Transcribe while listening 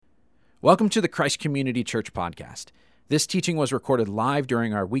Welcome to the Christ Community Church podcast. This teaching was recorded live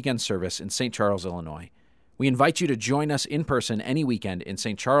during our weekend service in St. Charles, Illinois. We invite you to join us in person any weekend in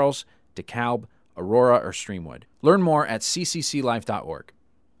St. Charles, DeKalb, Aurora, or Streamwood. Learn more at ccclife.org.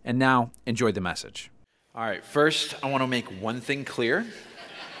 And now, enjoy the message. All right, first, I want to make one thing clear.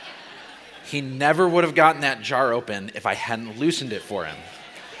 He never would have gotten that jar open if I hadn't loosened it for him.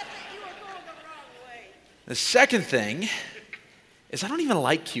 The second thing is I don't even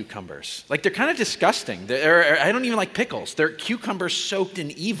like cucumbers. Like, they're kind of disgusting. I don't even like pickles. They're cucumbers soaked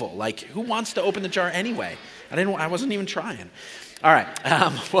in evil. Like, who wants to open the jar anyway? I wasn't even trying. All right,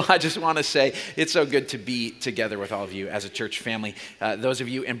 well, I just want to say it's so good to be together with all of you as a church family. Those of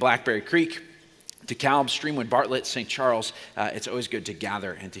you in Blackberry Creek, DeKalb, Streamwood, Bartlett, St. Charles, it's always good to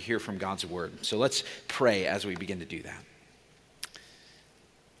gather and to hear from God's word. So let's pray as we begin to do that.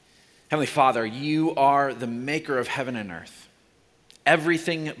 Heavenly Father, you are the maker of heaven and earth.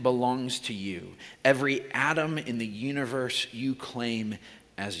 Everything belongs to you. Every atom in the universe you claim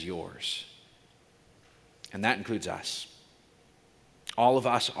as yours. And that includes us. All of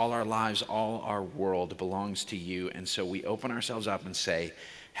us, all our lives, all our world belongs to you. And so we open ourselves up and say,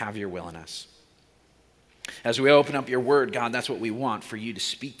 have your will in us. As we open up your word, God, that's what we want, for you to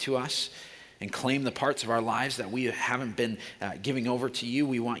speak to us and claim the parts of our lives that we haven't been giving over to you.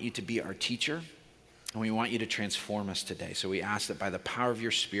 We want you to be our teacher. And we want you to transform us today. So we ask that by the power of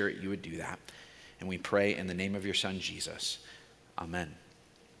your Spirit, you would do that. And we pray in the name of your Son, Jesus. Amen.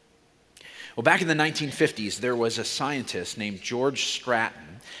 Well, back in the 1950s, there was a scientist named George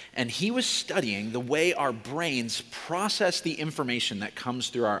Stratton, and he was studying the way our brains process the information that comes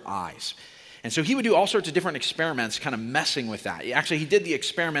through our eyes. And so he would do all sorts of different experiments kind of messing with that. Actually, he did the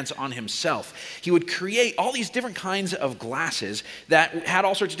experiments on himself. He would create all these different kinds of glasses that had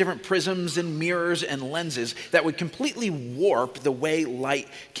all sorts of different prisms and mirrors and lenses that would completely warp the way light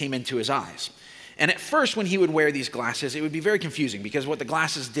came into his eyes. And at first, when he would wear these glasses, it would be very confusing because what the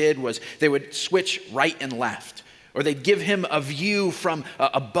glasses did was they would switch right and left, or they'd give him a view from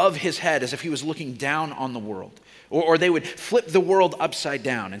above his head as if he was looking down on the world. Or they would flip the world upside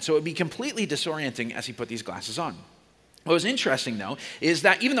down. And so it would be completely disorienting as he put these glasses on. What was interesting, though, is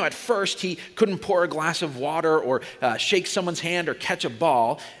that even though at first he couldn't pour a glass of water or shake someone's hand or catch a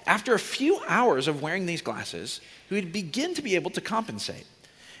ball, after a few hours of wearing these glasses, he would begin to be able to compensate.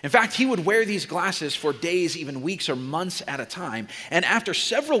 In fact, he would wear these glasses for days, even weeks or months at a time. And after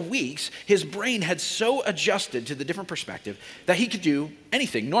several weeks, his brain had so adjusted to the different perspective that he could do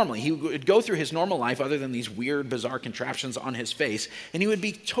anything normally. He would go through his normal life other than these weird, bizarre contraptions on his face, and he would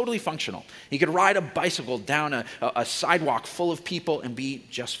be totally functional. He could ride a bicycle down a sidewalk full of people and be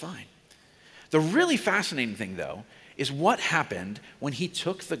just fine. The really fascinating thing, though, is what happened when he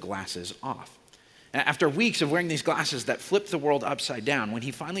took the glasses off. After weeks of wearing these glasses that flipped the world upside down, when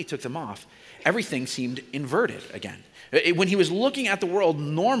he finally took them off, everything seemed inverted again. When he was looking at the world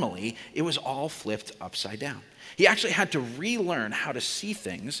normally, it was all flipped upside down. He actually had to relearn how to see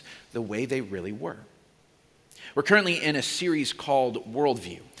things the way they really were. We're currently in a series called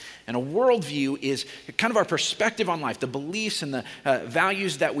Worldview. And a worldview is kind of our perspective on life, the beliefs and the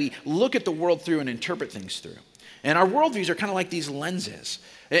values that we look at the world through and interpret things through. And our worldviews are kind of like these lenses.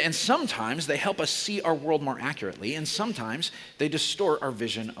 And sometimes they help us see our world more accurately, and sometimes they distort our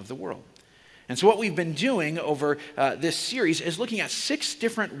vision of the world. And so what we've been doing over this series is looking at 6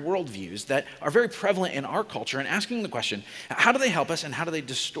 different worldviews that are very prevalent in our culture and asking the question, how do they help us and how do they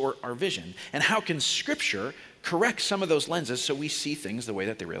distort our vision? And how can Scripture correct some of those lenses so we see things the way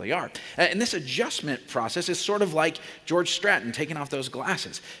that they really are? And this adjustment process is sort of like George Stratton taking off those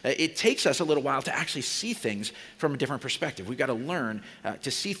glasses. It takes us a little while to actually see things from a different perspective. We've got to learn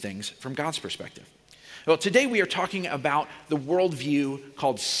to see things from God's perspective. Well, today we are talking about the worldview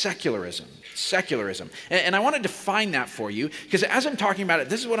called secularism. Secularism. And I want to define that for you because as I'm talking about it,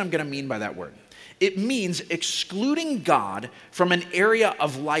 this is what I'm going to mean by that word. It means excluding God from an area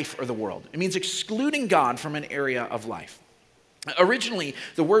of life or the world. It means excluding God from an area of life. Originally,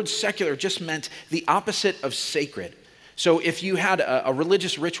 the word secular just meant the opposite of sacred. So if you had a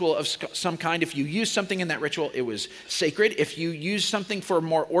religious ritual of some kind, if you used something in that ritual, it was sacred. If you used something for a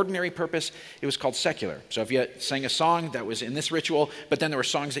more ordinary purpose, it was called secular. So if you sang a song that was in this ritual, but then there were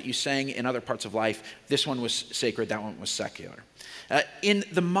songs that you sang in other parts of life, this one was sacred, that one was secular. In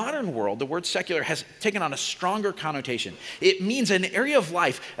the modern world, the word secular has taken on a stronger connotation. It means an area of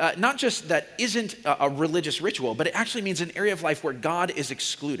life, not just that isn't a religious ritual, but it actually means an area of life where God is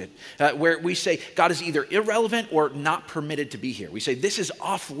excluded, where we say God is either irrelevant or not permitted to be here. We say this is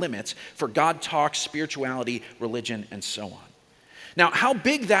off limits for God talk, spirituality, religion, and so on. Now, how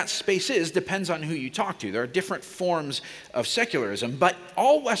big that space is depends on who you talk to. There are different forms of secularism, but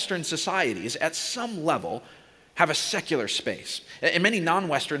all Western societies at some level have a secular space. And many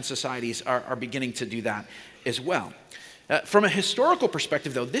non-Western societies are beginning to do that as well. From a historical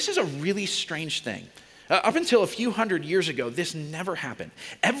perspective, though, this is a really strange thing. Up until a few hundred years ago, this never happened.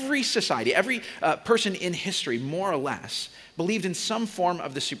 Every society, every person in history, more or less, believed in some form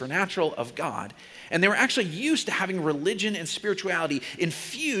of the supernatural of God, and they were actually used to having religion and spirituality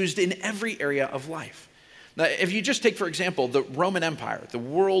infused in every area of life. Now, if you just take, for example, the Roman Empire, the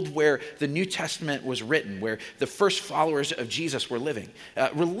world where the New Testament was written, where the first followers of Jesus were living,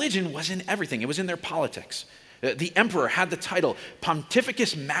 religion was in everything. It was in their politics. The emperor had the title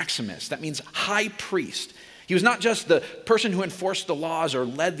Pontificus Maximus. That means high priest. He was not just the person who enforced the laws or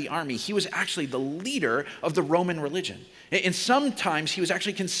led the army. He was actually the leader of the Roman religion. And sometimes he was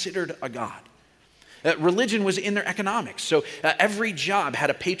actually considered a god. Religion was in their economics. So every job had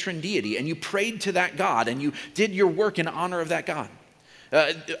a patron deity, and you prayed to that god, and you did your work in honor of that god.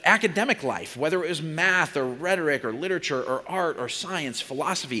 Academic life, whether it was math or rhetoric or literature or art or science,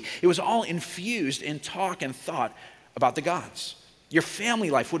 philosophy, it was all infused in talk and thought about the gods. Your family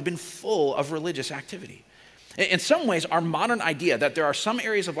life would have been full of religious activity. In some ways, our modern idea that there are some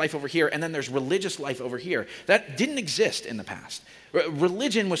areas of life over here and then there's religious life over here, that didn't exist in the past.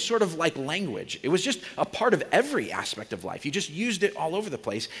 Religion was sort of like language. It was just a part of every aspect of life. You just used it all over the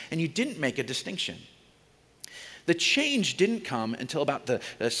place and you didn't make a distinction. The change didn't come until about the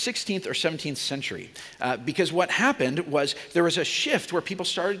 16th or 17th century, because what happened was there was a shift where people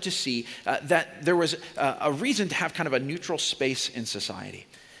started to see that there was a reason to have kind of a neutral space in society.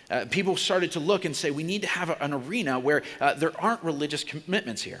 People started to look and say, we need to have an arena where there aren't religious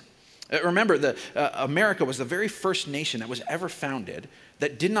commitments here. Remember, America was the very first nation that was ever founded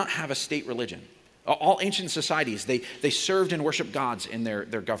that did not have a state religion. All ancient societies, they served and worshiped gods in their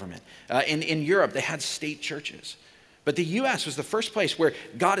government. In Europe, they had state churches. But the U.S. was the first place where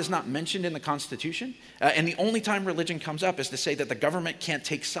God is not mentioned in the Constitution, and the only time religion comes up is to say that the government can't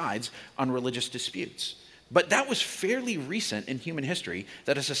take sides on religious disputes. But that was fairly recent in human history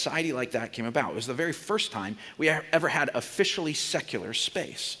that a society like that came about. It was the very first time we ever had officially secular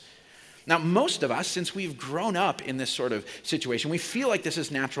space. Now, most of us, since we've grown up in this sort of situation, we feel like this is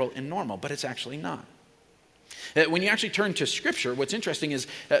natural and normal, but it's actually not. When you actually turn to Scripture, what's interesting is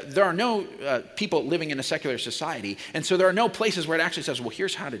there are no people living in a secular society, and so there are no places where it actually says, well,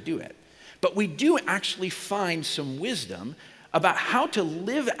 here's how to do it. But we do actually find some wisdom about how to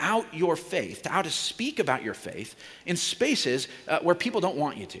live out your faith, how to speak about your faith in spaces where people don't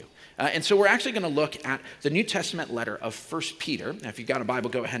want you to. And so we're actually going to look at the New Testament letter of 1 Peter. Now, if you've got a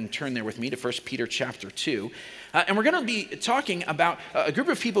Bible, go ahead and turn there with me to 1 Peter chapter 2. And we're going to be talking about a group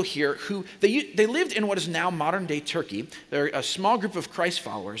of people here who, they lived in what is now modern-day Turkey. They're a small group of Christ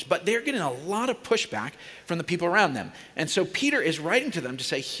followers, but they're getting a lot of pushback from the people around them. And so Peter is writing to them to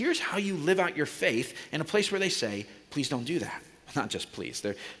say, here's how you live out your faith in a place where they say, please don't do that. Not just please,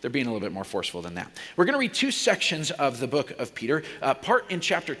 they're being a little bit more forceful than that. We're going to read two sections of the book of Peter, part in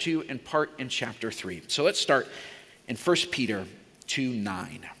chapter 2 and part in chapter 3. So let's start in 1 Peter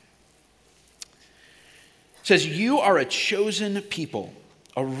 2:9. It says, you are a chosen people,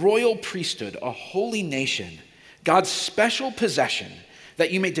 a royal priesthood, a holy nation, God's special possession,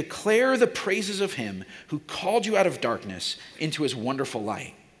 that you may declare the praises of him who called you out of darkness into his wonderful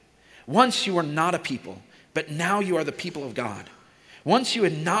light. Once you were not a people, but now you are the people of God. Once you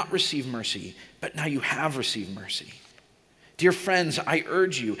had not received mercy, but now you have received mercy. Dear friends, I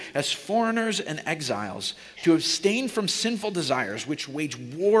urge you, as foreigners and exiles, to abstain from sinful desires which wage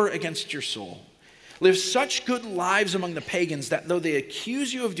war against your soul. Live such good lives among the pagans that though they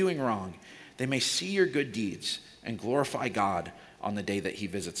accuse you of doing wrong, they may see your good deeds and glorify God on the day that he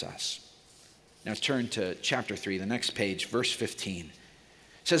visits us. Now turn to chapter 3, the next page, verse 15. It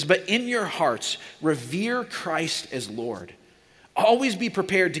says, but in your hearts revere Christ as Lord. Always be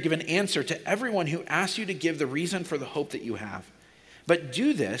prepared to give an answer to everyone who asks you to give the reason for the hope that you have. But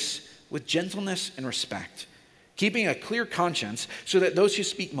do this with gentleness and respect, keeping a clear conscience so that those who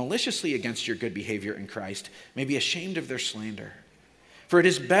speak maliciously against your good behavior in Christ may be ashamed of their slander. For it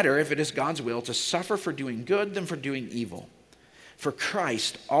is better, if it is God's will, to suffer for doing good than for doing evil. For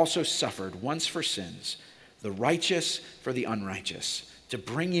Christ also suffered once for sins, the righteous for the unrighteous, to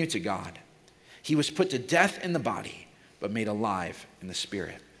bring you to God. He was put to death in the body, but made alive in the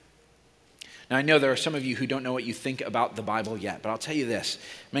spirit. Now, I know there are some of you who don't know what you think about the Bible yet, but I'll tell you this.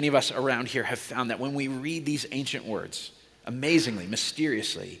 Many of us around here have found that when we read these ancient words, amazingly,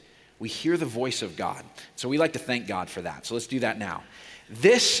 mysteriously, we hear the voice of God. So we like to thank God for that. So let's do that now.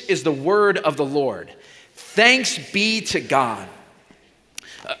 This is the word of the Lord. Thanks be to God.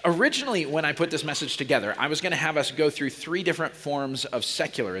 Originally, when I put this message together, I was going to have us go through 3 different forms of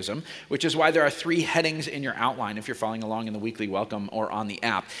secularism, which is why there are 3 headings in your outline if you're following along in the weekly welcome or on the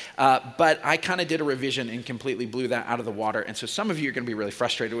app. But I kind of did a revision and completely blew that out of the water. And so some of you are going to be really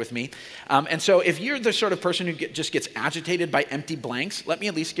frustrated with me. And so if you're the sort of person who just gets agitated by empty blanks, let me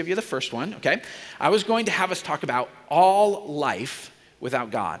at least give you the first one, okay? I was going to have us talk about all life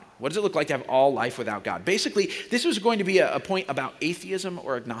without God. What does it look like to have all life without God? Basically, this was going to be a point about atheism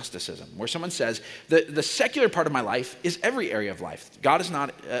or agnosticism, where someone says the secular part of my life is every area of life. God is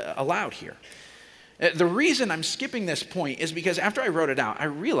not allowed here. The reason I'm skipping this point is because after I wrote it out, I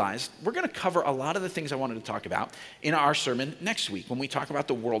realized we're going to cover a lot of the things I wanted to talk about in our sermon next week when we talk about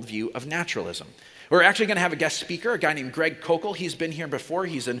the worldview of naturalism. We're actually going to have a guest speaker, a guy named Greg Kokel. He's been here before.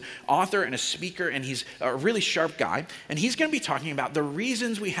 He's an author and a speaker, and he's a really sharp guy. And he's going to be talking about the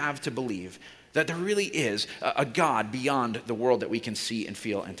reasons we have to believe that there really is a God beyond the world that we can see and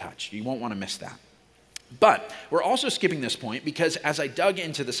feel and touch. You won't want to miss that. But we're also skipping this point because as I dug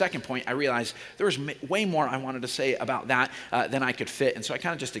into the second point, I realized there was way more I wanted to say about that than I could fit. And so I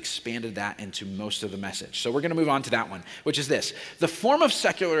kind of just expanded that into most of the message. So we're going to move on to that one, which is this. The form of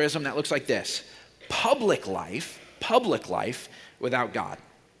secularism that looks like this: public life without God.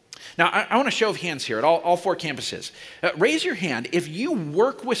 Now, I want a show of hands here at all 4 campuses. Raise your hand if you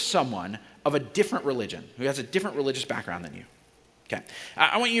work with someone of a different religion, who has a different religious background than you. Okay.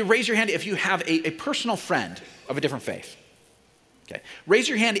 I want you to raise your hand if you have a personal friend of a different faith. Okay. Raise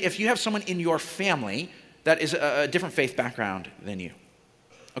your hand if you have someone in your family that is a different faith background than you.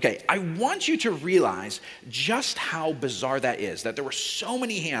 Okay, I want you to realize just how bizarre that is, that there were so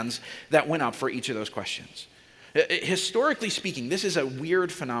many hands that went up for each of those questions. Historically speaking, this is a weird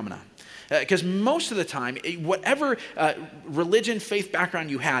phenomenon. Because most of the time, whatever religion, faith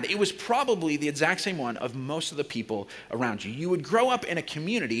background you had, it was probably the exact same one of most of the people around you. You would grow up in a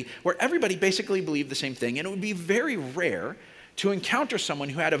community where everybody basically believed the same thing, and it would be very rare to encounter someone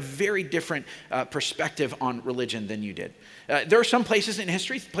who had a very different perspective on religion than you did. There are some places in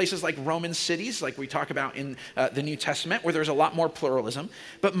history, places like Roman cities, like we talk about in the New Testament, where there's a lot more pluralism.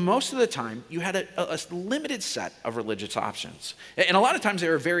 But most of the time, you had a limited set of religious options. And a lot of times,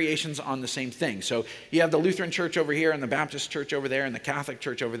 there are variations on the same thing. So you have the Lutheran church over here, and the Baptist church over there, and the Catholic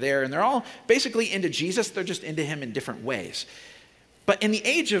church over there. And they're all basically into Jesus. They're just into him in different ways. But in the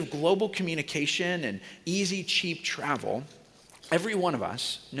age of global communication and easy, cheap travel, every one of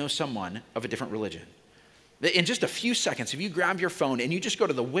us knows someone of a different religion. In just a few seconds, if you grab your phone and you just go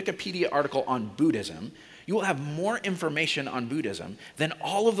to the Wikipedia article on Buddhism, you will have more information on Buddhism than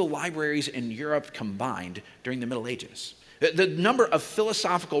all of the libraries in Europe combined during the Middle Ages. The number of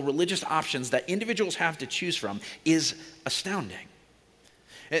philosophical religious options that individuals have to choose from is astounding.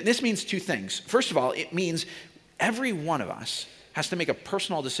 And this means 2 things. First of all, it means every one of us has to make a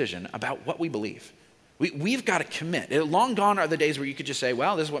personal decision about what we believe. We've got to commit. Long gone are the days where you could just say,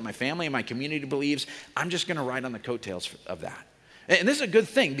 well, this is what my family and my community believes. I'm just going to ride on the coattails of that. And this is a good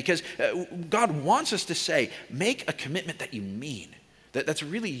thing because God wants us to say, make a commitment that you mean, that's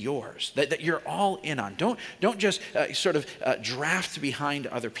really yours, that you're all in on. Don't just sort of draft behind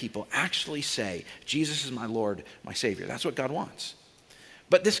other people. Actually say, Jesus is my Lord, my Savior. That's what God wants.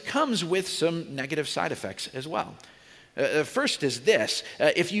 But this comes with some negative side effects as well. First is this: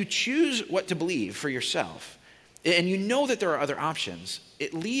 if you choose what to believe for yourself, and you know that there are other options,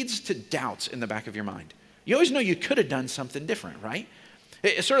 it leads to doubts in the back of your mind. You always know you could have done something different, right?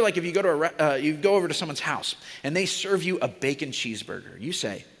 It's sort of like if you you go over to someone's house and they serve you a bacon cheeseburger. You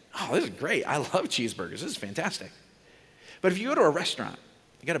say, "Oh, this is great! I love cheeseburgers. This is fantastic." But if you go to a restaurant,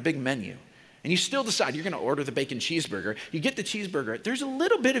 you got a big menu, and you still decide you're going to order the bacon cheeseburger, you get the cheeseburger. There's a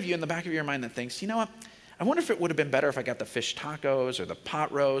little bit of you in the back of your mind that thinks, you know what? I wonder if it would have been better if I got the fish tacos or the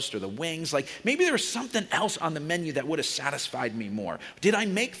pot roast or the wings. Like maybe there was something else on the menu that would have satisfied me more. Did I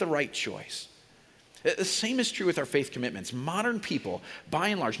make the right choice? The same is true with our faith commitments. Modern people, by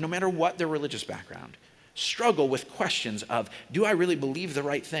and large, no matter what their religious background, struggle with questions of, do I really believe the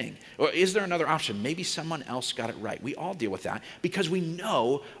right thing? Or is there another option? Maybe someone else got it right. We all deal with that because we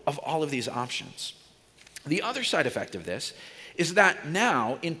know of all of these options. The other side effect of this is that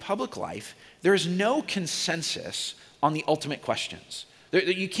now in public life, there is no consensus on the ultimate questions.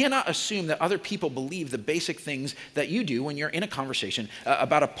 You cannot assume that other people believe the basic things that you do when you're in a conversation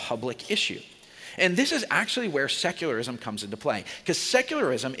about a public issue. And this is actually where secularism comes into play, because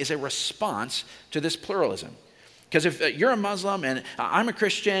secularism is a response to this pluralism. Because if you're a Muslim and I'm a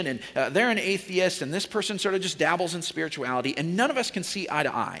Christian and they're an atheist and this person sort of just dabbles in spirituality and none of us can see eye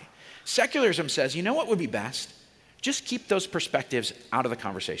to eye, secularism says, you know what would be best? just keep those perspectives out of the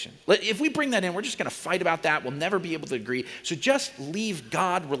conversation. If we bring that in, we're just going to fight about that. We'll never be able to agree. So just leave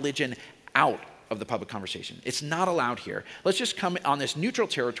God, religion out of the public conversation. It's not allowed here. Let's just come on this neutral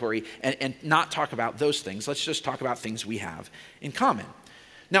territory and not talk about those things. Let's just talk about things we have in common.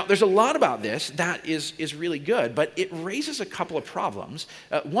 Now, there's a lot about this that is really good, but it raises a couple of problems,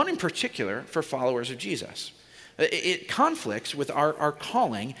 one in particular for followers of Jesus. It conflicts with our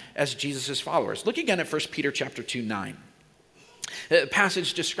calling as Jesus' followers. Look again at 1 Peter chapter 2:9. The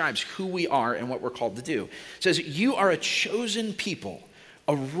passage describes who we are and what we're called to do. It says, "You are a chosen people,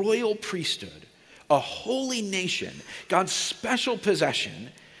 a royal priesthood, a holy nation, God's special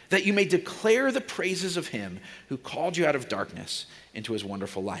possession, that you may declare the praises of him who called you out of darkness into his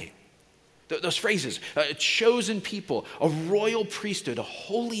wonderful light." Those phrases, a chosen people, a royal priesthood, a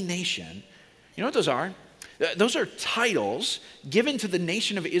holy nation, you know what those are? Those are titles given to the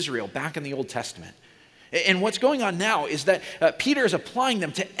nation of Israel back in the Old Testament. And what's going on now is that Peter is applying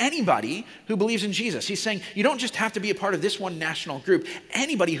them to anybody who believes in Jesus. He's saying you don't just have to be a part of this one national group.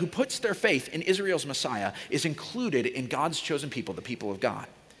 Anybody who puts their faith in Israel's Messiah is included in God's chosen people, the people of God.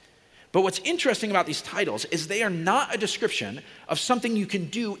 But what's interesting about these titles is they are not a description of something you can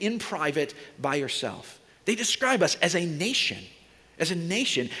do in private by yourself. They describe us as a nation. As a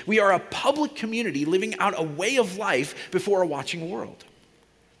nation, we are a public community living out a way of life before a watching world.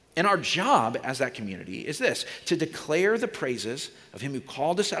 And our job as that community is this, to declare the praises of him who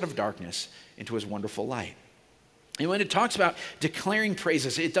called us out of darkness into his wonderful light. And when it talks about declaring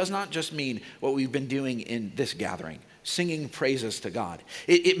praises, it does not just mean what we've been doing in this gathering, singing praises to God.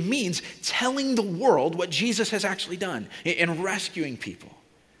 It means telling the world what Jesus has actually done and rescuing people.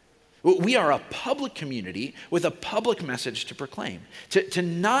 We are a public community with a public message to proclaim. To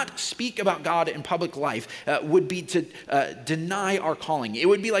not speak about God in public life would be to deny our calling. It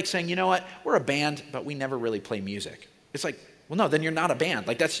would be like saying, you know what, we're a band, but we never really play music. It's like, well, no, then you're not a band.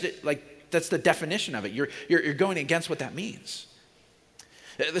 That's the definition of it. You're going against what that means.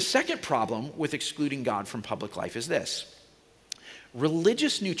 The second problem with excluding God from public life is this.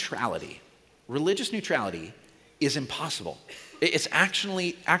 Religious neutrality is impossible. It's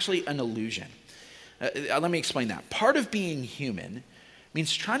actually an illusion. Let me explain that. Part of being human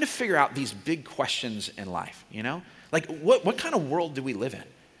means trying to figure out these big questions in life, you know? Like, what kind of world do we live in?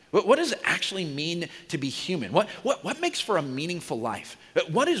 What does it actually mean to be human? What makes for a meaningful life?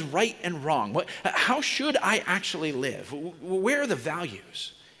 What is right and wrong? How should I actually live? Where are the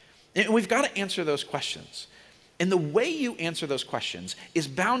values? And we've got to answer those questions. And the way you answer those questions is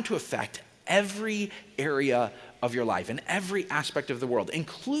bound to affect every area of your life and every aspect of the world,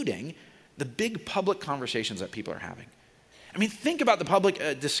 including the big public conversations that people are having. I mean, think about the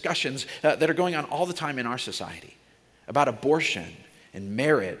public discussions that are going on all the time in our society about abortion and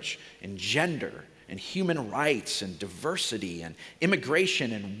marriage and gender and human rights and diversity and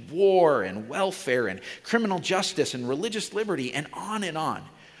immigration and war and welfare and criminal justice and religious liberty and on and on.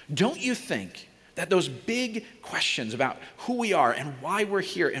 Don't you think that those big questions about who we are and why we're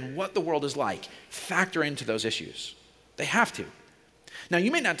here and what the world is like factor into those issues? They have to. Now,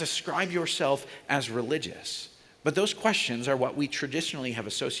 you may not describe yourself as religious, but those questions are what we traditionally have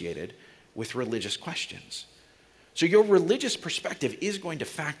associated with religious questions. So your religious perspective is going to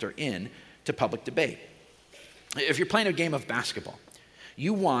factor in to public debate. If you're playing a game of basketball,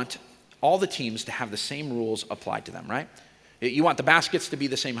 you want all the teams to have the same rules applied to them, right? You want the baskets to be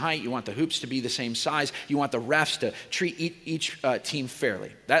the same height. You want the hoops to be the same size. You want the refs to treat each team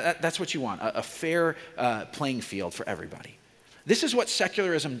fairly. That's what you want, a fair playing field for everybody. This is what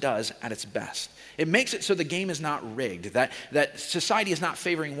secularism does at its best. It makes it so the game is not rigged, that society is not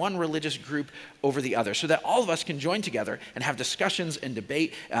favoring one religious group over the other, so that all of us can join together and have discussions and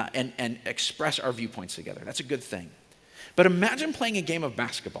debate and express our viewpoints together. That's a good thing. But imagine playing a game of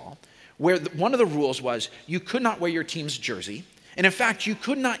basketball where one of the rules was you could not wear your team's jersey, and in fact, you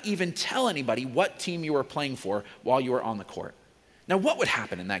could not even tell anybody what team you were playing for while you were on the court. Now, what would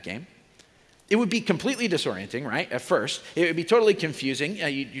happen in that game? It would be completely disorienting, right, at first. It would be totally confusing.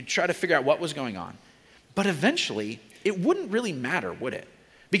 You'd try to figure out what was going on. But eventually, it wouldn't really matter, would it?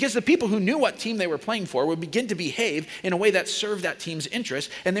 Because the people who knew what team they were playing for would begin to behave in a way that served that team's interest,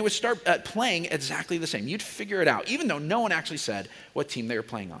 and they would start playing exactly the same. You'd figure it out, even though no one actually said what team they were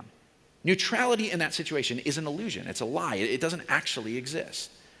playing on. Neutrality in that situation is an illusion. It's a lie. It doesn't actually exist.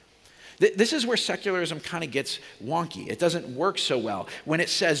 This is where secularism kind of gets wonky. It doesn't work so well when it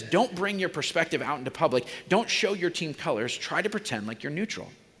says, don't bring your perspective out into public, don't show your team colors, try to pretend like you're neutral.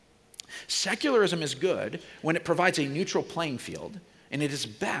 Secularism is good when it provides a neutral playing field, and it is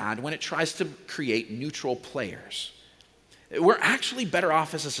bad when it tries to create neutral players. We're actually better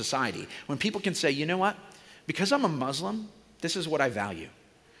off as a society when people can say, you know what? because I'm a Muslim, this is what I value.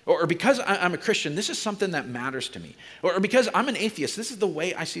 Or because I'm a Christian, this is something that matters to me. Or because I'm an atheist, this is the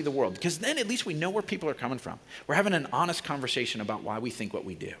way I see the world. Because then at least we know where people are coming from. We're having an honest conversation about why we think what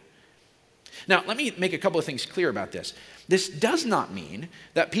we do. Now, let me make a couple of things clear about this. This does not mean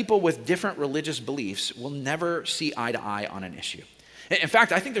that people with different religious beliefs will never see eye to eye on an issue. In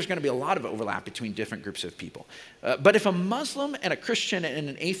fact, I think there's going to be a lot of overlap between different groups of people. But if a Muslim and a Christian and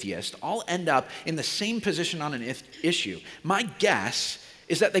an atheist all end up in the same position on an issue, my guess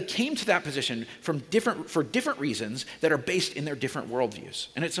is that they came to that position for different reasons that are based in their different worldviews.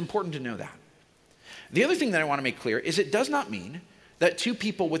 And it's important to know that. The other thing that I want to make clear is it does not mean that two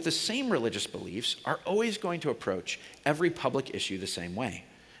people with the same religious beliefs are always going to approach every public issue the same way.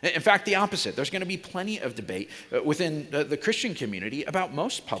 In fact, the opposite. There's going to be plenty of debate within the Christian community about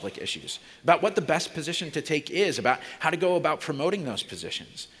most public issues, about what the best position to take is, about how to go about promoting those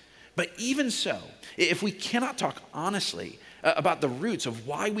positions. But even so, if we cannot talk honestly about the roots of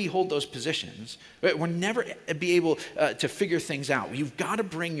why we hold those positions, we'll never be able to figure things out. You've got to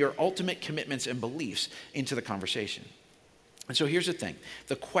bring your ultimate commitments and beliefs into the conversation. And so here's the thing.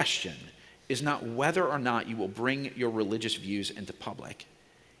 The question is not whether or not you will bring your religious views into public.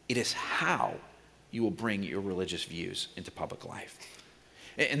 It is how you will bring your religious views into public life.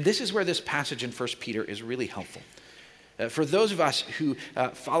 And this is where this passage in 1 Peter is really helpful. For those of us who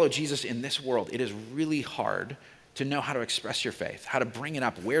follow Jesus in this world, it is really hard to know how to express your faith, how to bring it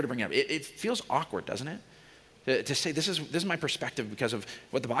up, where to bring it up. It feels awkward, doesn't it? To say, this is my perspective because of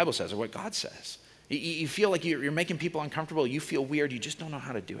what the Bible says or what God says. You feel like you're making people uncomfortable. You feel weird. You just don't know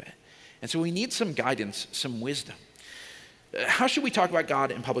how to do it. And so we need some guidance, some wisdom. How should we talk about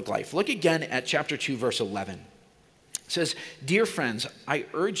God in public life? Look again at chapter 2, verse 11. It says, "Dear friends, I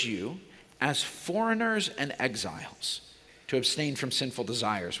urge you as foreigners and exiles to abstain from sinful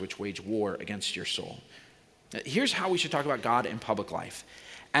desires which wage war against your soul." Here's how we should talk about God in public life.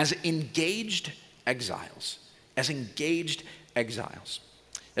 As engaged exiles. As engaged exiles.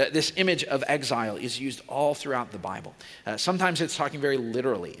 This image of exile is used all throughout the Bible. Sometimes it's talking very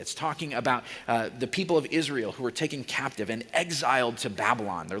literally. It's talking about the people of Israel who were taken captive and exiled to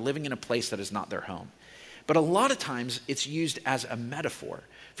Babylon. They're living in a place that is not their home. But a lot of times it's used as a metaphor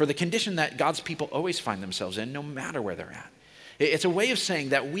for the condition that God's people always find themselves in, no matter where they're at. It's a way of saying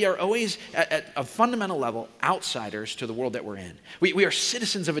that we are always, at a fundamental level, outsiders to the world that we're in. We are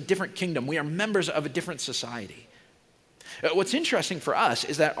citizens of a different kingdom. We are members of a different society. What's interesting for us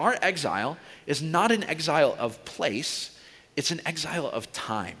is that our exile is not an exile of place, it's an exile of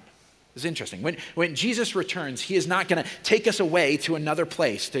time. It's interesting. When Jesus returns, he is not going to take us away to another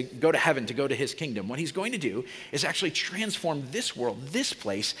place, to go to heaven, to go to his kingdom. What he's going to do is actually transform this world, this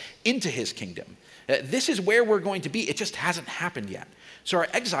place, into his kingdom. This is where we're going to be. It just hasn't happened yet. So our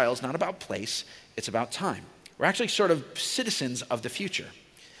exile is not about place, it's about time. We're actually sort of citizens of the future.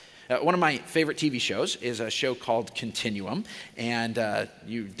 One of my favorite TV shows is a show called Continuum, and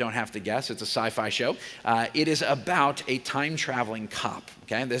you don't have to guess, it's a sci-fi show. It is about a time-traveling cop.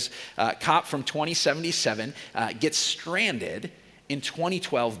 Okay, this cop from 2077 gets stranded in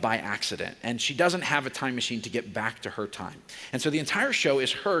 2012 by accident, and she doesn't have a time machine to get back to her time. And so the entire show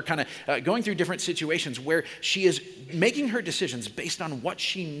is her kind of going through different situations where she is making her decisions based on what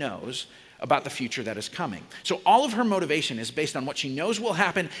she knows about the future that is coming. So all of her motivation is based on what she knows will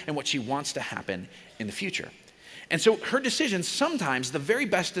happen and what she wants to happen in the future. And so her decisions, sometimes the very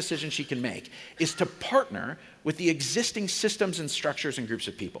best decision she can make is to partner with the existing systems and structures and groups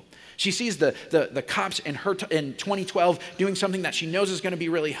of people. She sees the cops in 2012 doing something that she knows is going to be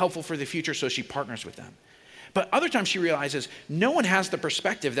really helpful for the future, so she partners with them. But other times she realizes no one has the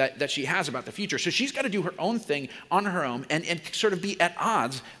perspective that she has about the future, so she's got to do her own thing on her own and sort of be at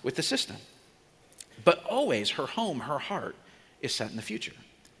odds with the system. But always her home, her heart, is set in the future.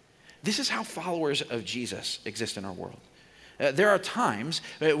 This is how followers of Jesus exist in our world. There are times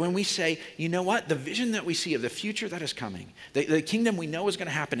when we say, you know what, the vision that we see of the future that is coming, the kingdom we know is going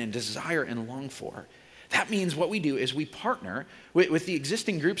to happen and desire and long for, that means what we do is we partner with the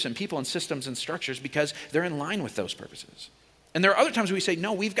existing groups and people and systems and structures because they're in line with those purposes. And there are other times we say,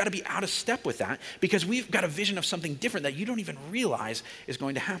 no, we've got to be out of step with that because we've got a vision of something different that you don't even realize is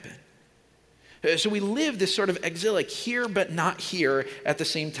going to happen. So we live this sort of exilic here but not here at the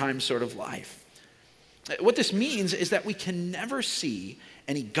same time sort of life. What this means is that we can never see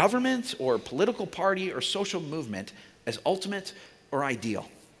any government or political party or social movement as ultimate or ideal.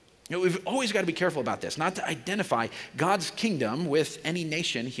 We've always got to be careful about this, not to identify God's kingdom with any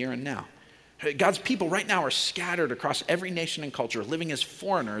nation here and now. God's people right now are scattered across every nation and culture, living as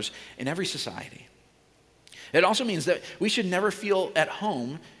foreigners in every society. It also means that we should never feel at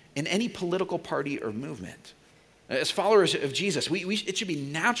home in any political party or movement. As followers of Jesus, it should be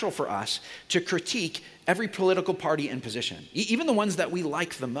natural for us to critique every political party and position, even the ones that we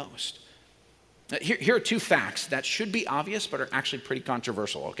like the most. Here are two facts that should be obvious but are actually pretty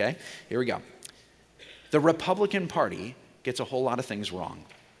controversial, okay? Here we go. The Republican Party gets a whole lot of things wrong,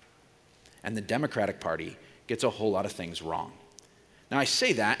 and the Democratic Party gets a whole lot of things wrong. Now, I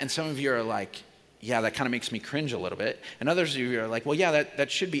say that, and some of you are like, yeah, that kind of makes me cringe a little bit. And others of you are like, well, yeah, that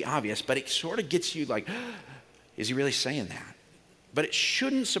should be obvious, but it sort of gets you like, is he really saying that? But it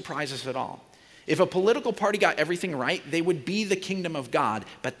shouldn't surprise us at all. If a political party got everything right, they would be the kingdom of God,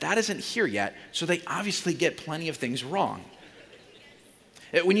 but that isn't here yet, so they obviously get plenty of things wrong.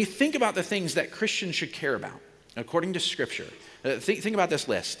 When you think about the things that Christians should care about, according to Scripture, think about this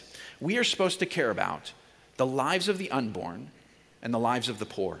list. We are supposed to care about the lives of the unborn and the lives of the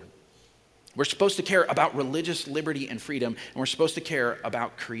poor. We're supposed to care about religious liberty and freedom, and we're supposed to care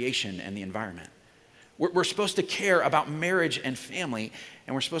about creation and the environment. We're supposed to care about marriage and family,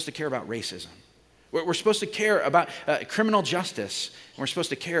 and we're supposed to care about racism. We're supposed to care about criminal justice, and we're supposed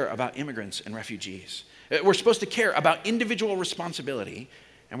to care about immigrants and refugees. We're supposed to care about individual responsibility,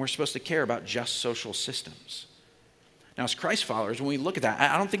 and we're supposed to care about just social systems. Now, as Christ followers, when we look at that,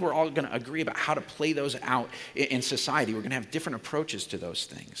 I don't think we're all going to agree about how to play those out in society. We're going to have different approaches to those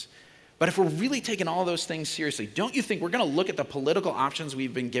things. But if we're really taking all those things seriously, don't you think we're going to look at the political options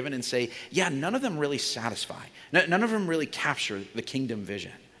we've been given and say, yeah, none of them really satisfy. None of them really capture the kingdom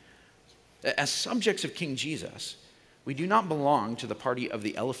vision. As subjects of King Jesus, we do not belong to the party of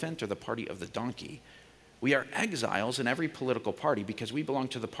the elephant or the party of the donkey. We are exiles in every political party because we belong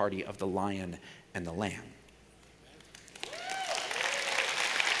to the party of the lion and the lamb.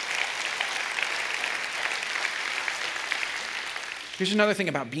 Here's another thing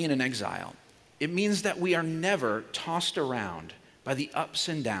about being an exile. It means that we are never tossed around by the ups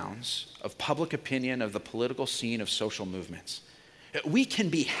and downs of public opinion, of the political scene, of social movements. We can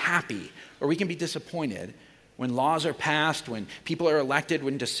be happy or we can be disappointed when laws are passed, when people are elected,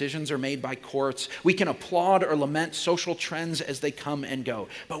 when decisions are made by courts. We can applaud or lament social trends as they come and go.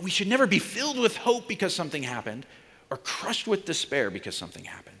 But we should never be filled with hope because something happened or crushed with despair because something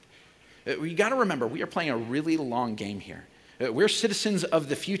happened. You got to remember, we are playing a really long game here. We're citizens of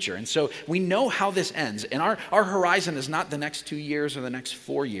the future, and so we know how this ends. And our horizon is not the next 2 years or the next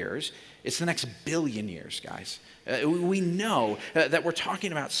 4 years. It's the next billion years, guys. We know that we're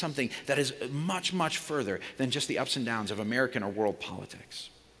talking about something that is much, much further than just the ups and downs of American or world politics.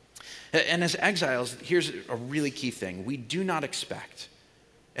 And as exiles, here's a really key thing. We do not expect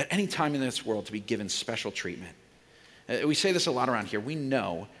at any time in this world to be given special treatment. We say this a lot around here. We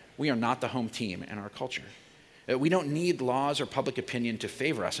know we are not the home team in our culture. We don't need laws or public opinion to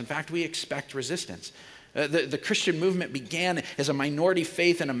favor us. In fact, we expect resistance. The Christian movement began as a minority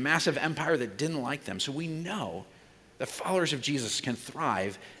faith in a massive empire that didn't like them. So we know that followers of Jesus can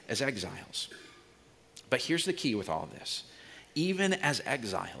thrive as exiles. But here's the key with all of this. Even as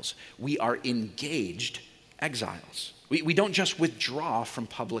exiles, we are engaged exiles. We don't just withdraw from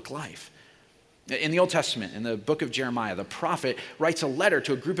public life. In the Old Testament, in the book of Jeremiah, the prophet writes a letter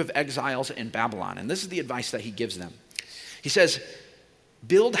to a group of exiles in Babylon, and this is the advice that he gives them. He says,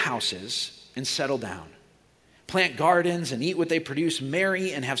 build houses and settle down. Plant gardens and eat what they produce.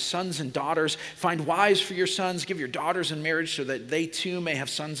 Marry and have sons and daughters. Find wives for your sons. Give your daughters in marriage so that they too may have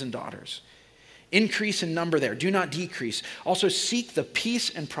sons and daughters. Increase in number there. Do not decrease. Also seek the peace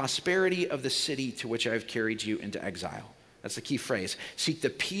and prosperity of the city to which I have carried you into exile. That's the key phrase. Seek the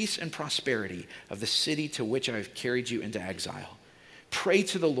peace and prosperity of the city to which I have carried you into exile. Pray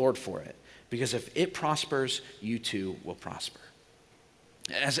to the Lord for it, because if it prospers, you too will prosper.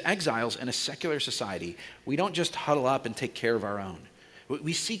 As exiles in a secular society, we don't just huddle up and take care of our own.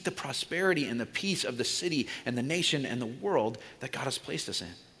 We seek the prosperity and the peace of the city and the nation and the world that God has placed us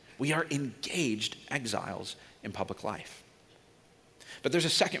in. We are engaged exiles in public life. But there's a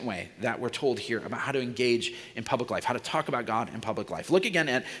second way that we're told here about how to engage in public life, how to talk about God in public life. Look again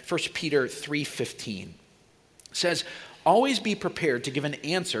at 1 Peter 3:15. It says, always be prepared to give an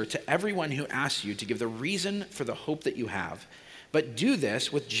answer to everyone who asks you to give the reason for the hope that you have, but do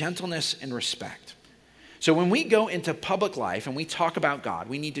this with gentleness and respect. So when we go into public life and we talk about God,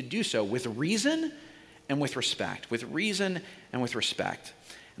 we need to do so with reason and with respect, with reason and with respect.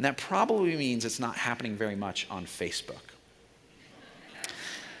 And that probably means it's not happening very much on Facebook.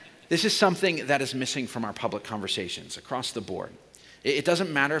 This is something that is missing from our public conversations across the board. It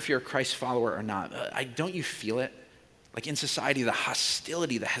doesn't matter if you're a Christ follower or not. Don't you feel it? Like in society, the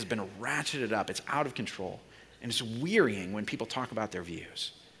hostility that has been ratcheted up, it's out of control. And it's wearying when people talk about their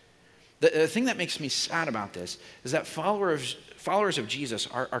views. The thing that makes me sad about this is that followers of Jesus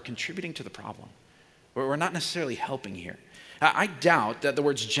are contributing to the problem. We're not necessarily helping here. I doubt that the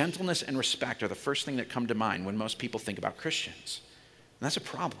words gentleness and respect are the first thing that come to mind when most people think about Christians. And that's a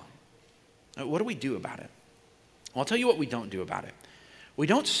problem. What do we do about it? Well, I'll tell you what we don't do about it. We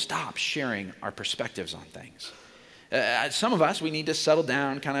don't stop sharing our perspectives on things. Some of us, we need to settle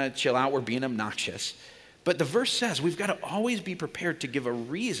down, kind of chill out. We're being obnoxious. But the verse says we've got to always be prepared to give a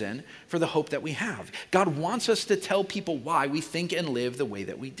reason for the hope that we have. God wants us to tell people why we think and live the way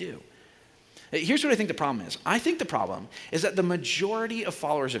that we do. Here's what I think the problem is. I think the problem is that the majority of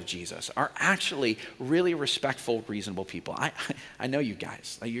followers of Jesus are actually really respectful, reasonable people. I know you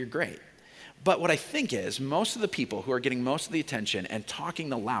guys. You're great. But what I think is most of the people who are getting most of the attention and talking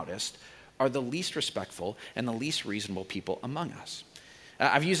the loudest are the least respectful and the least reasonable people among us.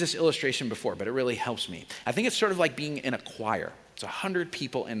 I've used this illustration before, but it really helps me. I think it's sort of like being in a choir. It's 100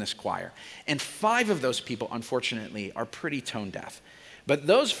 people in this choir. And 5 of those people, unfortunately, are pretty tone deaf. But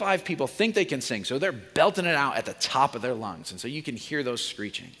those 5 people think they can sing, so they're belting it out at the top of their lungs. And so you can hear those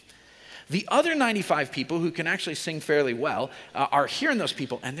screeching. The other 95 people who can actually sing fairly well are hearing those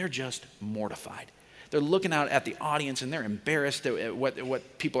people, and they're just mortified. They're looking out at the audience, and they're embarrassed at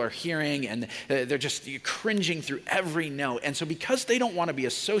what people are hearing, and they're just cringing through every note. And so because they don't want to be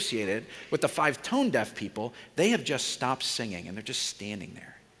associated with the 5 tone-deaf people, they have just stopped singing, and they're just standing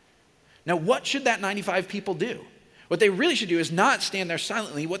there. Now, what should that 95 people do? What they really should do is not stand there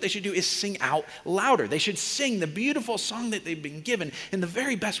silently. What they should do is sing out louder. They should sing the beautiful song that they've been given in the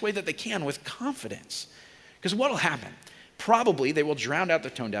very best way that they can with confidence. Because what will happen? Probably they will drown out the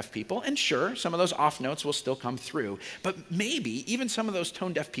tone-deaf people, and sure, some of those off notes will still come through, but maybe even some of those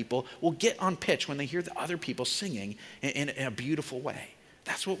tone-deaf people will get on pitch when they hear the other people singing in a beautiful way.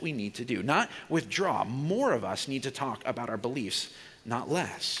 That's what we need to do, not withdraw. More of us need to talk about our beliefs, not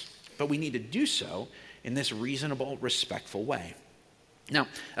less, but we need to do so in this reasonable, respectful way. Now,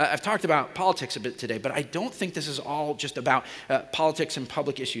 I've talked about politics a bit today, but I don't think this is all just about politics and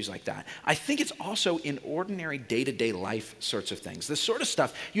public issues like that. I think it's also in ordinary day-to-day life sorts of things, the sort of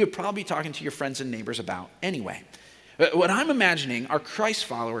stuff you would probably be talking to your friends and neighbors about anyway. What I'm imagining are Christ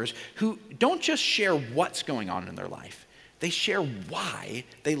followers who don't just share what's going on in their life, they share why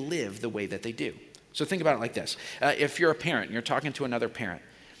they live the way that they do. So think about it like this. If you're a parent and you're talking to another parent,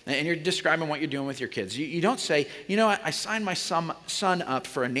 and you're describing what you're doing with your kids, you don't say, you know what, I signed my son up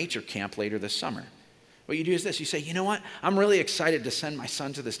for a nature camp later this summer. What you do is this. You say, you know what, I'm really excited to send my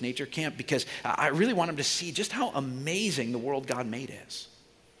son to this nature camp because I really want him to see just how amazing the world God made is.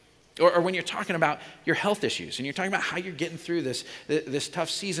 Or when you're talking about your health issues and you're talking about how you're getting through this tough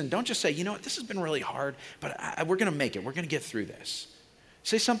season, don't just say, you know what, this has been really hard, but we're going to make it. We're going to get through this.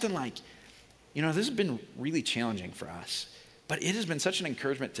 Say something like, you know, this has been really challenging for us. But it has been such an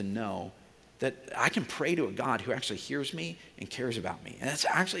encouragement to know that I can pray to a God who actually hears me and cares about me. And that's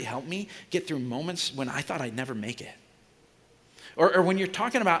actually helped me get through moments when I thought I'd never make it. Or when you're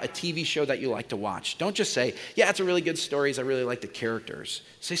talking about a TV show that you like to watch, don't just say, yeah, it's a really good stories. I really like the characters.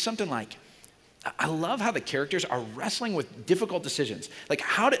 Say something like, I love how the characters are wrestling with difficult decisions, like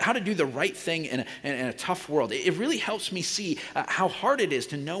how to do the right thing in a tough world. It really helps me see how hard it is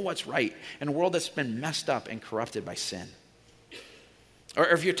to know what's right in a world that's been messed up and corrupted by sin. Or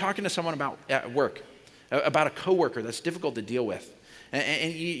if you're talking to someone about at work, about a coworker that's difficult to deal with,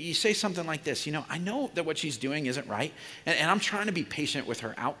 and you say something like this, you know, I know that what she's doing isn't right, and I'm trying to be patient with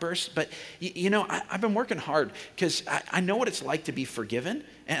her outbursts, but, you know, I've been working hard because I know what it's like to be forgiven,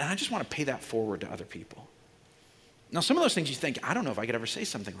 and I just want to pay that forward to other people. Now, some of those things you think, I don't know if I could ever say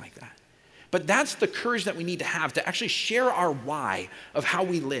something like that. But that's the courage that we need to have to actually share our why of how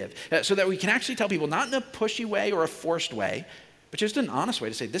we live, so that we can actually tell people, not in a pushy way or a forced way, but just an honest way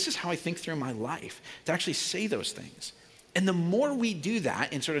to say, this is how I think through my life, to actually say those things. And the more we do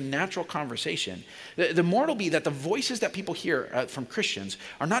that in sort of natural conversation, the more it'll be that the voices that people hear from Christians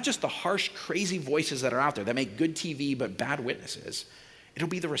are not just the harsh, crazy voices that are out there that make good TV but bad witnesses. It'll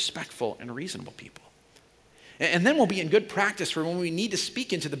be the respectful and reasonable people. And then we'll be in good practice for when we need to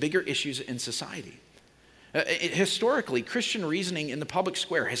speak into the bigger issues in society. Historically, Christian reasoning in the public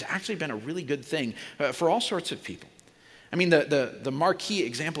square has actually been a really good thing for all sorts of people. I mean, the marquee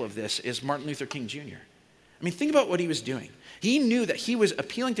example of this is Martin Luther King Jr. I mean, think about what he was doing. He knew that he was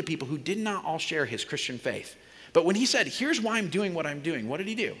appealing to people who did not all share his Christian faith. But when he said, here's why I'm doing what I'm doing, what did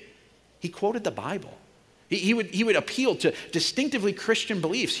he do? He quoted the Bible. He would appeal to distinctively Christian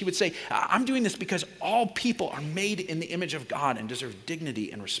beliefs. He would say, I'm doing this because all people are made in the image of God and deserve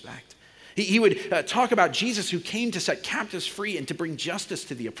dignity and respect. He would talk about Jesus who came to set captives free and to bring justice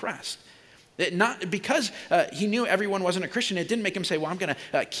to the oppressed. Not because he knew everyone wasn't a Christian, it didn't make him say, well, I'm going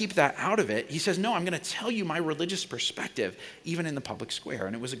to keep that out of it. He says, no, I'm going to tell you my religious perspective, even in the public square.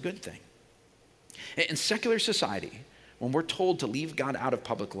 And it was a good thing. In secular society, when we're told to leave God out of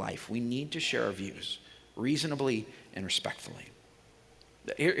public life, we need to share our views reasonably and respectfully.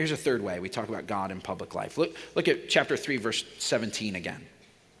 Here's a third way we talk about God in public life. Look at chapter 3, verse 17 again.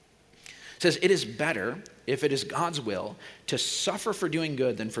 It says, it is better, if it is God's will, to suffer for doing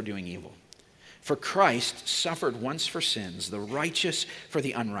good than for doing evil. For Christ suffered once for sins, the righteous for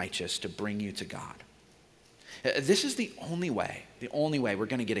the unrighteous, to bring you to God. This is the only way we're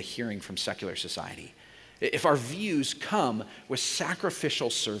going to get a hearing from secular society. If our views come with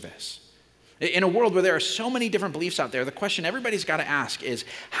sacrificial service. In a world where there are so many different beliefs out there, the question everybody's got to ask is,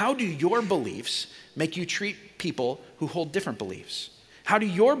 how do your beliefs make you treat people who hold different beliefs? How do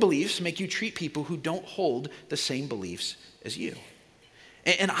your beliefs make you treat people who don't hold the same beliefs as you?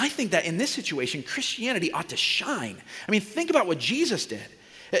 And I think that in this situation, Christianity ought to shine. I mean, think about what Jesus did.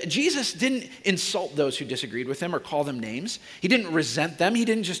 Jesus didn't insult those who disagreed with him or call them names. He didn't resent them. He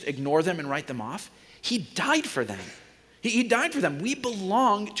didn't just ignore them and write them off. He died for them. He died for them. We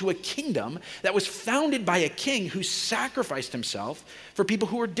belong to a kingdom that was founded by a king who sacrificed himself for people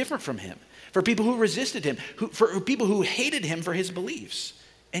who were different from him, for people who resisted him, for people who hated him for his beliefs.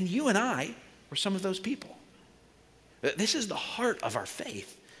 And you and I were some of those people. This is the heart of our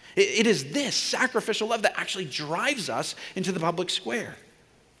faith. It is this sacrificial love that actually drives us into the public square.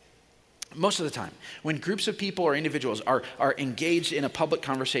 Most of the time, when groups of people or individuals are engaged in a public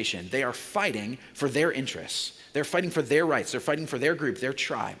conversation, they are fighting for their interests. They're fighting for their rights. They're fighting for their group, their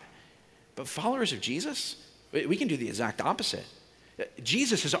tribe. But followers of Jesus, we can do the exact opposite.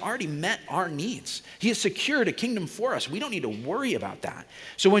 Jesus has already met our needs. He has secured a kingdom for us. We don't need to worry about that.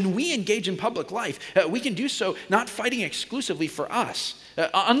 So when we engage in public life, we can do so not fighting exclusively for us.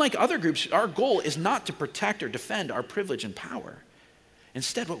 Unlike other groups, our goal is not to protect or defend our privilege and power.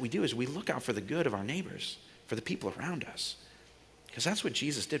 Instead, what we do is we look out for the good of our neighbors, for the people around us, because that's what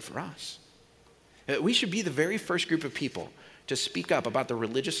Jesus did for us. We should be the very first group of people to speak up about the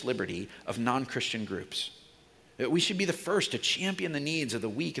religious liberty of non-Christian groups. We should be the first to champion the needs of the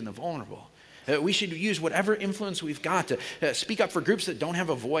weak and the vulnerable. We should use whatever influence we've got to speak up for groups that don't have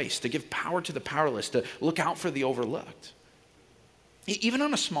a voice, to give power to the powerless, to look out for the overlooked. Even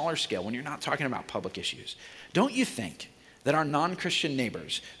on a smaller scale, when you're not talking about public issues, don't you think that our non-Christian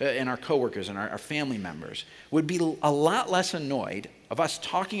neighbors and our coworkers and our family members would be a lot less annoyed of us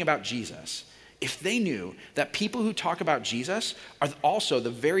talking about Jesus if they knew that people who talk about Jesus are also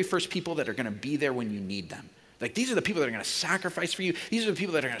the very first people that are going to be there when you need them? Like, these are the people that are going to sacrifice for you. These are the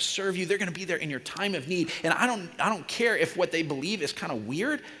people that are going to serve you. They're going to be there in your time of need. And I don't care if what they believe is kind of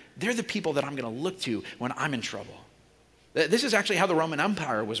weird. They're the people that I'm going to look to when I'm in trouble. This is actually how the Roman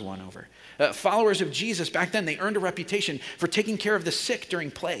Empire was won over. Followers of Jesus back then, they earned a reputation for taking care of the sick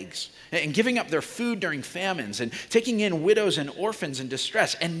during plagues and giving up their food during famines and taking in widows and orphans in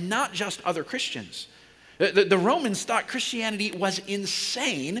distress, and not just other Christians. The Romans thought Christianity was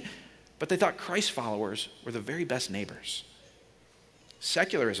insane, but they thought Christ followers were the very best neighbors.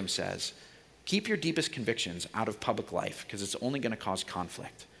 Secularism says, keep your deepest convictions out of public life because it's only going to cause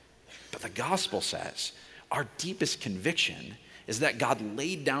conflict. But the gospel says, our deepest conviction is that God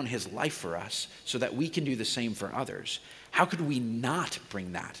laid down his life for us so that we can do the same for others. How could we not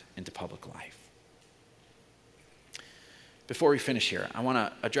bring that into public life? Before we finish here, I want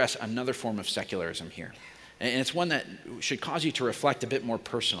to address another form of secularism here. And it's one that should cause you to reflect a bit more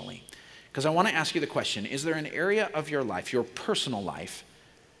personally. Because I want to ask you the question, is there an area of your life, your personal life,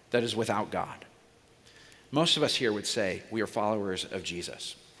 that is without God? Most of us here would say we are followers of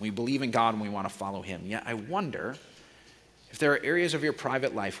Jesus. We believe in God and we want to follow him. Yet I wonder if there are areas of your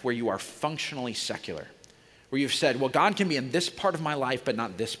private life where you are functionally secular, where you've said, well, God can be in this part of my life, but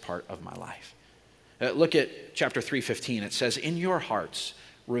not this part of my life. Look at chapter 3:15. It says, in your hearts,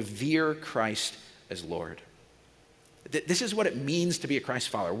 revere Christ as Lord. This is what it means to be a Christ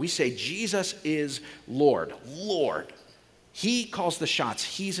follower. We say Jesus is Lord. Lord. He calls the shots.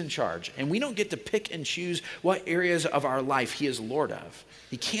 He's in charge. And we don't get to pick and choose what areas of our life he is Lord of.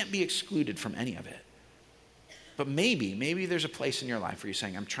 He can't be excluded from any of it. But maybe there's a place in your life where you're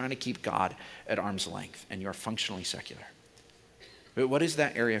saying, I'm trying to keep God at arm's length, and you're functionally secular. But what is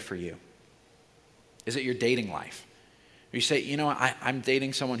that area for you? Is it your dating life? You say, you know, I'm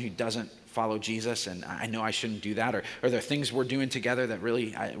dating someone who doesn't follow Jesus, and I know I shouldn't do that, or there are things we're doing together that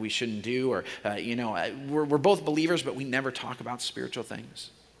really we shouldn't do, or we're both believers, but we never talk about spiritual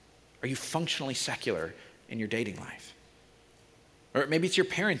things. Are you functionally secular in your dating life? Or maybe it's your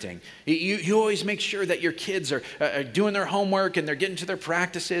parenting. You always make sure that your kids are doing their homework and they're getting to their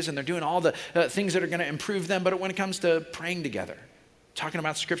practices and they're doing all the things that are going to improve them. But when it comes to praying together, talking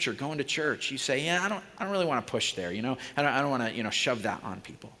about scripture, going to church, you say, yeah, I don't really want to push there. I don't want to shove that on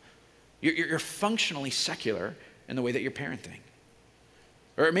people. You're functionally secular in the way that you're parenting.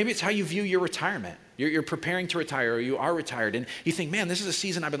 Or maybe it's how you view your retirement. You're preparing to retire, or you are retired, and you think, man, this is a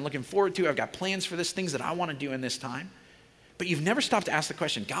season I've been looking forward to. I've got plans for this, things that I want to do in this time. But you've never stopped to ask the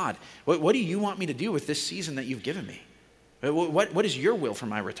question, God, what do you want me to do with this season that you've given me? What is your will for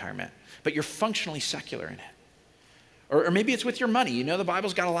my retirement? But you're functionally secular in it. Or maybe it's with your money. The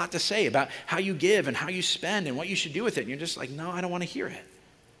Bible's got a lot to say about how you give and how you spend and what you should do with it. And you're just like, no, I don't want to hear it.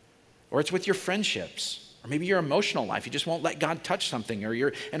 Or it's with your friendships. Or maybe your emotional life. You just won't let God touch something. Or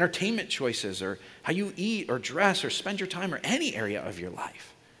your entertainment choices. Or how you eat or dress or spend your time or any area of your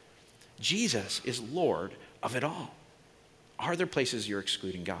life. Jesus is Lord of it all. Are there places you're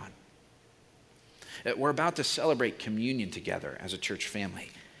excluding God? We're about to celebrate communion together as a church family.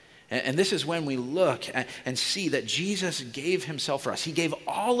 And this is when we look and see that Jesus gave himself for us. He gave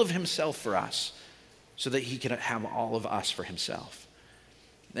all of himself for us so that he could have all of us for himself.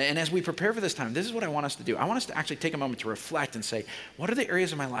 And as we prepare for this time, this is what I want us to do. I want us to actually take a moment to reflect and say, what are the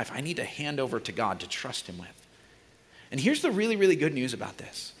areas of my life I need to hand over to God to trust him with? And here's the really, really good news about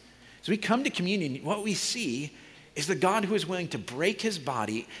this. As we come to communion, what we see is the God who is willing to break his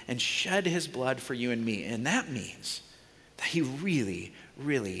body and shed his blood for you and me. And that means that he really,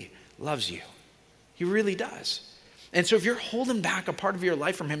 really loves you. He really does. And so if you're holding back a part of your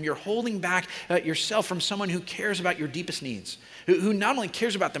life from him, you're holding back yourself from someone who cares about your deepest needs, who not only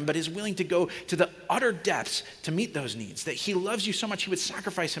cares about them, but is willing to go to the utter depths to meet those needs, that he loves you so much he would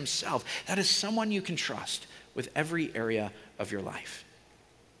sacrifice himself. That is someone you can trust with every area of your life.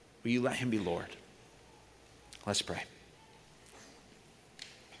 Will you let him be Lord? Let's pray.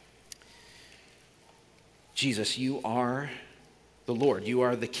 Jesus, you are the Lord. You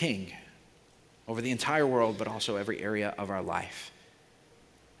are the King over the entire world, but also every area of our life.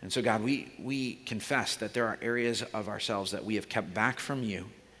 And so, God, we confess that there are areas of ourselves that we have kept back from you,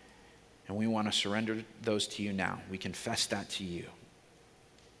 and we want to surrender those to you now. We confess that to you.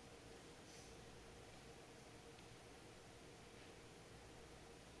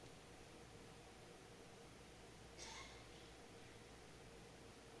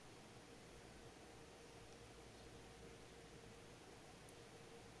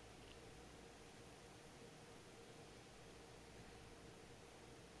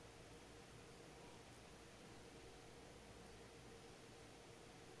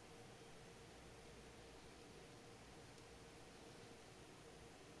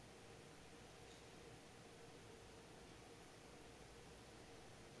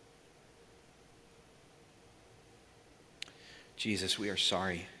 Jesus, we are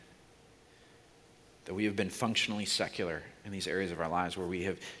sorry that we have been functionally secular in these areas of our lives where we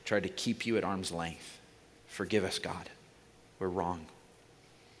have tried to keep you at arm's length. Forgive us, God. We're wrong.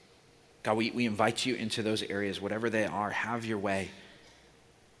 God, we invite you into those areas, whatever they are, have your way.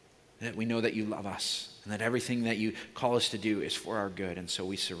 That we know that you love us and that everything that you call us to do is for our good, and so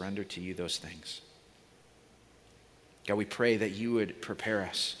we surrender to you those things. God, we pray that you would prepare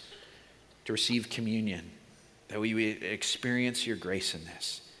us to receive communion, that we would experience your grace in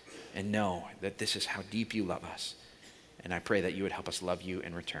this and know that this is how deep you love us. And I pray that you would help us love you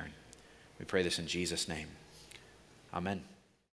in return. We pray this in Jesus' name. Amen.